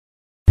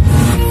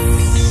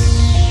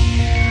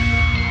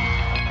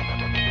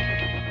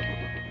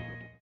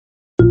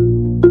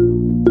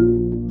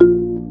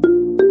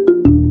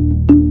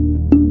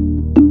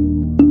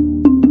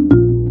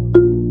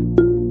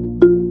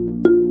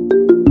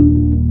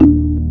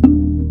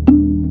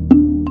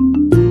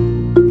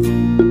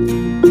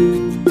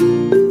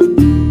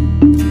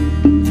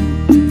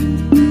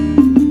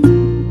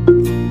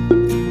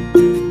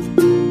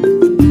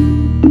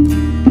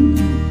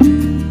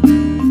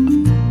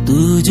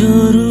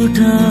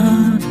रूठा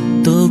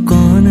तो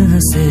कौन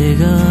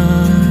हंसेगा,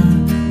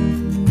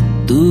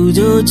 तू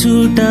जो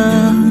छूटा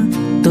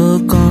तो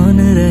कौन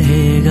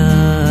रहेगा।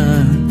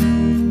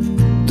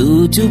 तू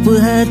चुप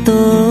है तो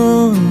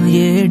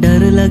ये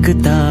डर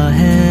लगता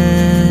है,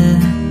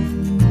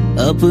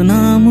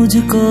 अपना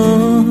मुझको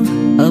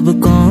अब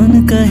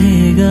कौन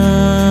कहेगा।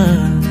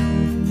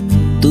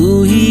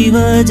 तू ही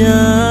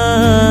वजह,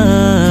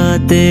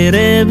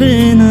 तेरे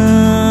बिना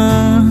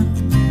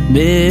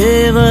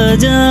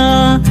बेवजह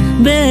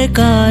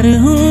बेकार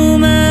हूँ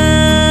मैं,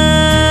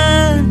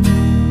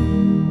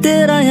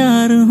 तेरा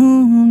यार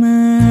हूँ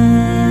मैं,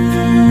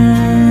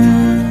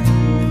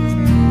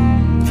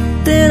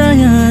 तेरा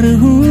यार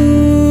हूँ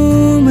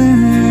मैं।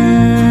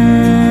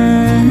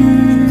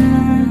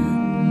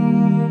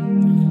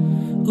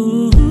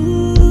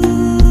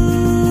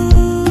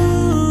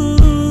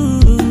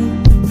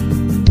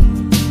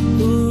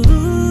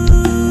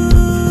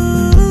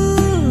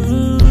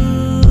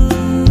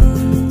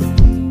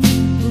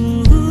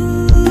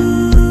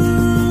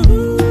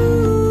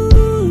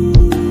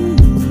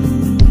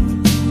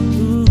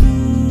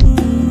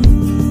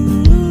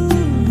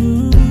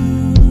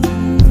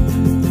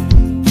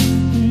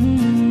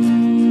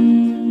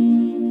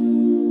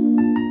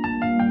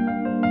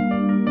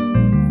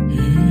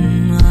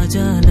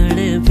 आजा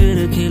लड़े फिर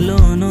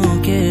खिलौनों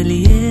के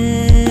लिए,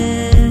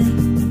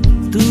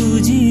 तू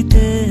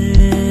जीते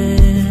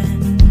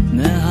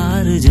मैं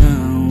हार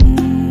जाऊं।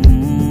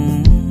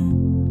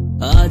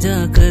 आजा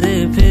करे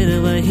फिर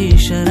वही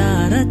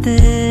शरारतें,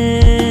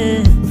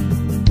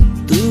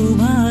 तू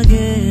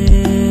भागे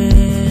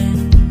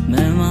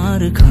मैं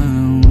मार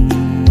खाऊं।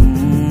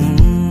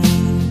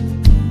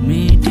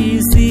 मीठी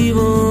सी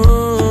वो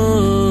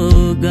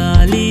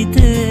गाली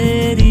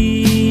तेरी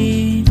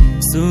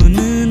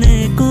सुनने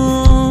को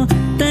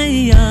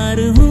तैयार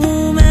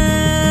हूँ मैं,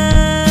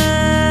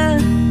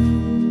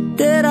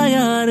 तेरा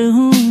यार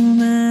हूँ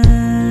मैं,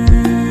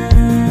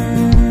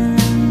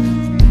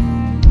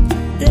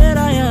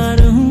 तेरा यार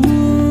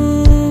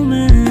हूँ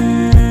मैं।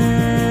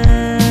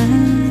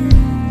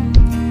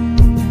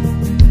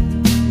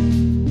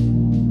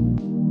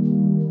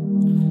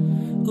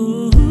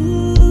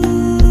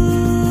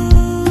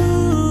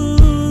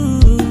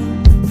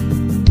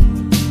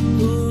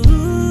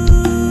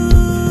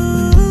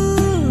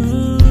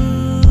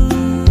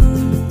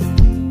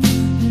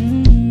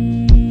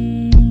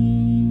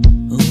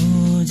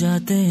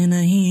 जाते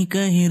नहीं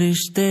कहीं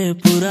रिश्ते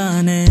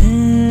पुराने,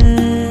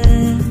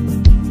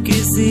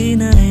 किसी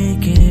नए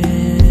के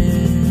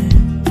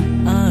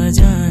आ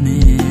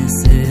जाने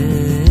से।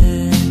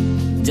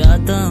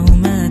 जाता हूँ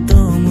मैं तो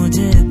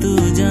मुझे तू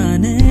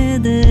जाने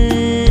दे,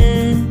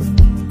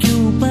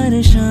 क्यों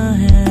परेशान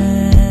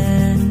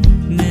है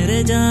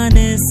मेरे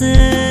जाने से।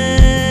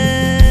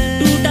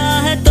 टूटा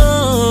है तो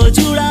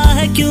जुड़ा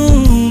है क्यों,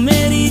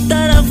 मेरी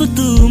तरफ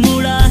तू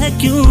मुड़ा है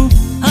क्यों।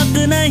 हक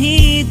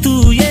नहीं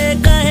तू ये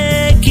कहे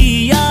कि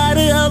यार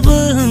अब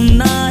हम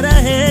ना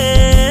रहे,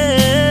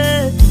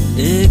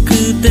 एक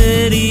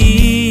तेरी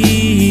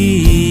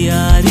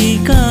यारी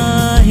का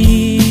ही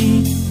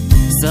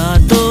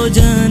सातों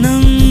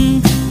जन्म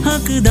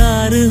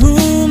हकदार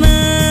हूँ मैं।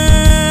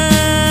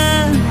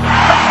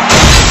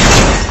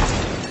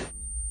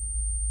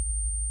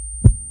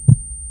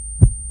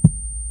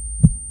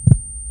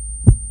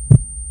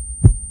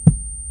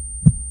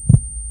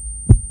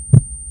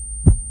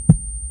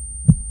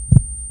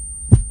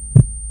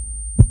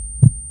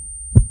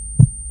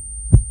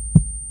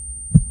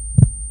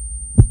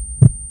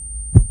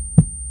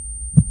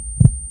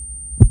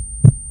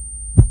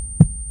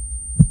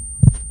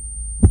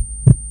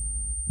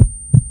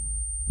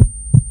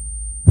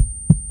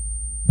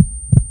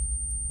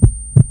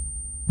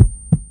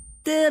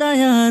 तेरा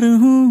यार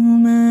हूँ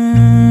मैं।